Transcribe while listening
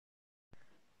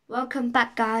Welcome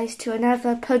back guys to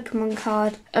another Pokemon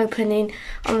card opening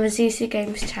on the ZC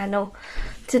Games channel.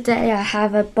 Today I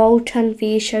have a Boltund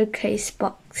V showcase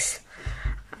box.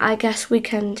 I guess we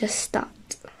can just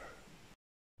start.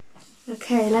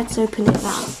 Okay, let's open it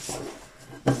now.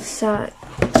 So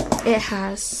it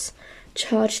has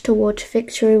Charge Towards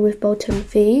Victory with Boltund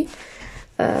V,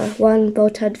 1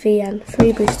 Boltund V and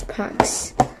 3 booster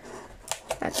packs.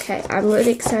 Okay, I'm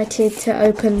really excited to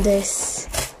open this.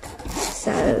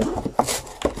 So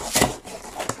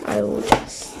I will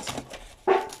just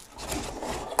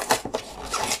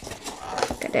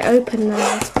get it open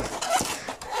now.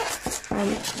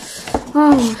 Oh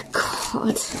my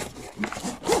god,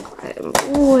 I'm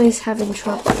always having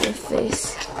trouble with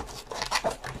this.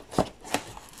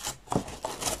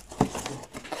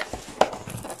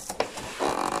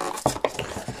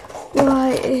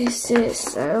 Why is it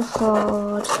so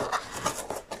hard?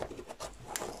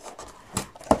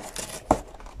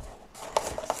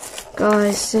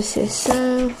 Guys, this is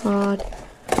so hard.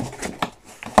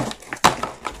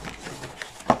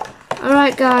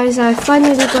 Alright guys, I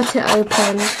finally got it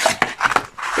open.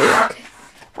 Okay.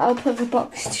 I'll put the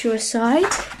box to a side.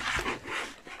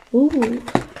 Ooh.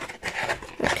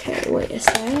 Okay, wait a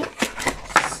sec.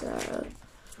 So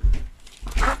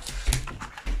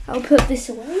I'll put this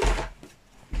away.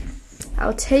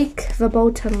 I'll take the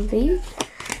Boltund V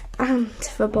and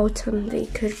the Boltund V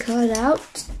code card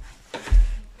out.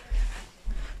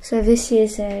 So this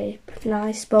is a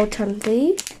nice Boltund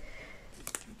V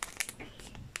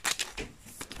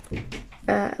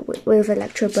with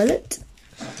Electro Bullet.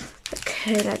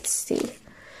 Okay, let's see.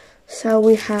 So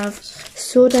we have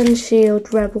Sword and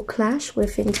Shield Rebel Clash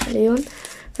with Inteleon,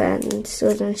 then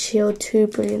Sword and Shield 2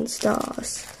 Brilliant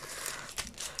Stars.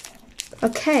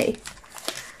 Okay,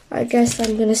 I guess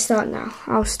I'm gonna start now.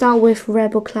 I'll start with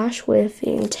Rebel Clash with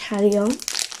Inteleon.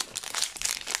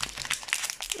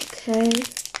 Okay.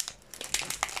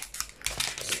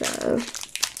 So,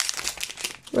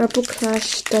 Rebel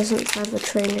Clash doesn't have a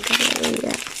trainer gallery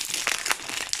yet.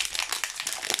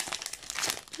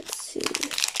 Let's see.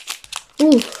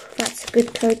 Ooh, that's a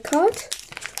good code card.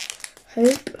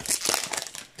 Hope.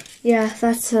 Yeah,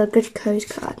 that's a good code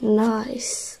card.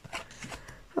 Nice.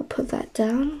 I'll put that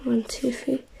down. 1, 2,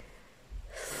 3,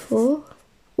 4.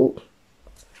 Ooh.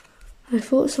 I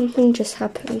thought something just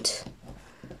happened.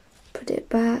 Put it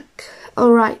back.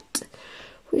 Alright.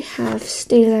 We have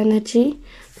Steel Energy,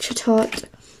 Chatot,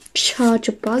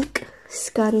 Charger Bug,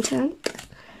 Skuntank,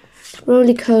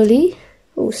 Roly-Coly,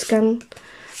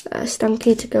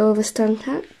 Stunky to go over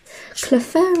Stuntank,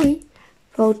 Clefairy,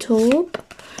 Voltorb,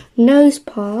 Nose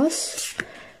Pass,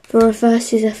 the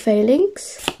reverse is a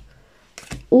Phalanx,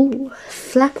 ooh,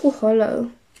 Flapple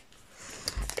Hollow.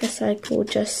 Guess I will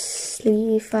just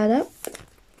leave that up.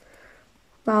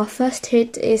 Our first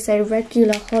hit is a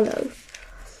regular Hollow.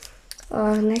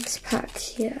 Our next pack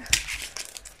here.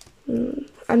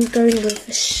 I'm going with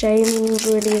the Shining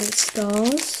Brilliant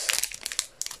Stars.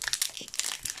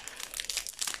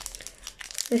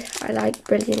 I like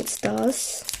Brilliant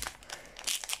Stars.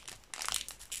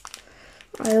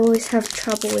 I always have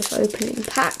trouble with opening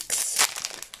packs.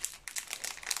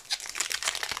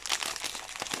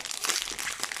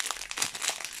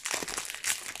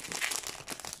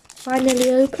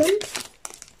 Finally opened.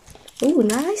 Ooh,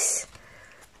 nice.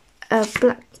 A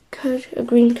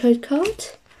green code card.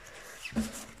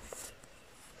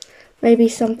 Maybe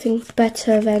something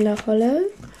better than a Hollow.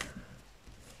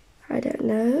 I don't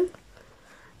know.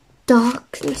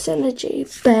 Darkness Energy,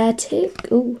 Beartic.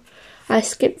 Ooh, I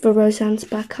skipped the Roseanne's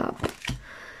back up.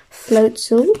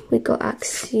 Floatzel, we got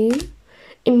Axew,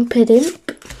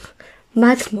 Impidimp,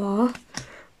 Magmar,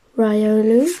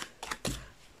 Riolu,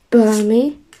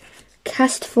 Burmy,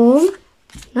 Castform.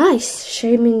 Nice,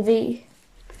 Shaming V.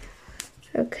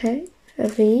 Okay, a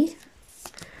V.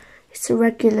 It's a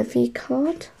regular V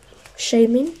card.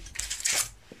 Shaming.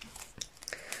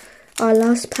 Our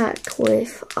last pack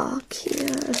with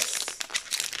Arceus.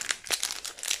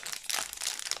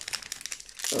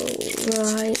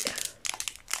 Alright.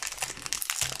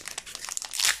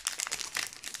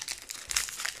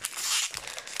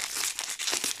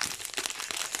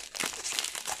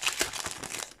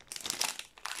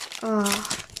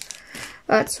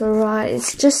 That's alright,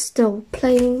 it's just a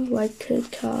plain white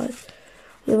code card.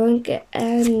 We won't get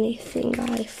anything,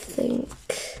 I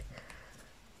think.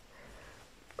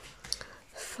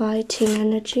 Fighting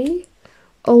Energy,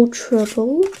 Ultra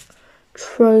Ball,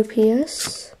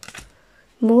 Tropius,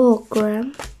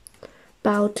 Morgram,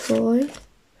 Baltoy,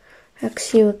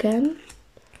 Axew again,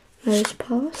 Nose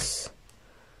Pass,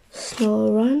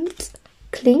 Snorunt,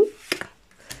 Clink,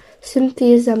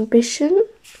 Cynthia's Ambition,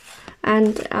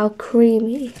 and our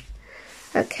creamy.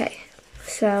 Okay,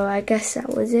 so I guess that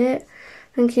was it.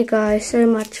 Thank you guys so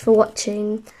much for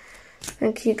watching.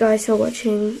 Thank you guys for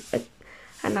watching,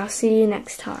 and I'll see you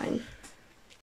next time.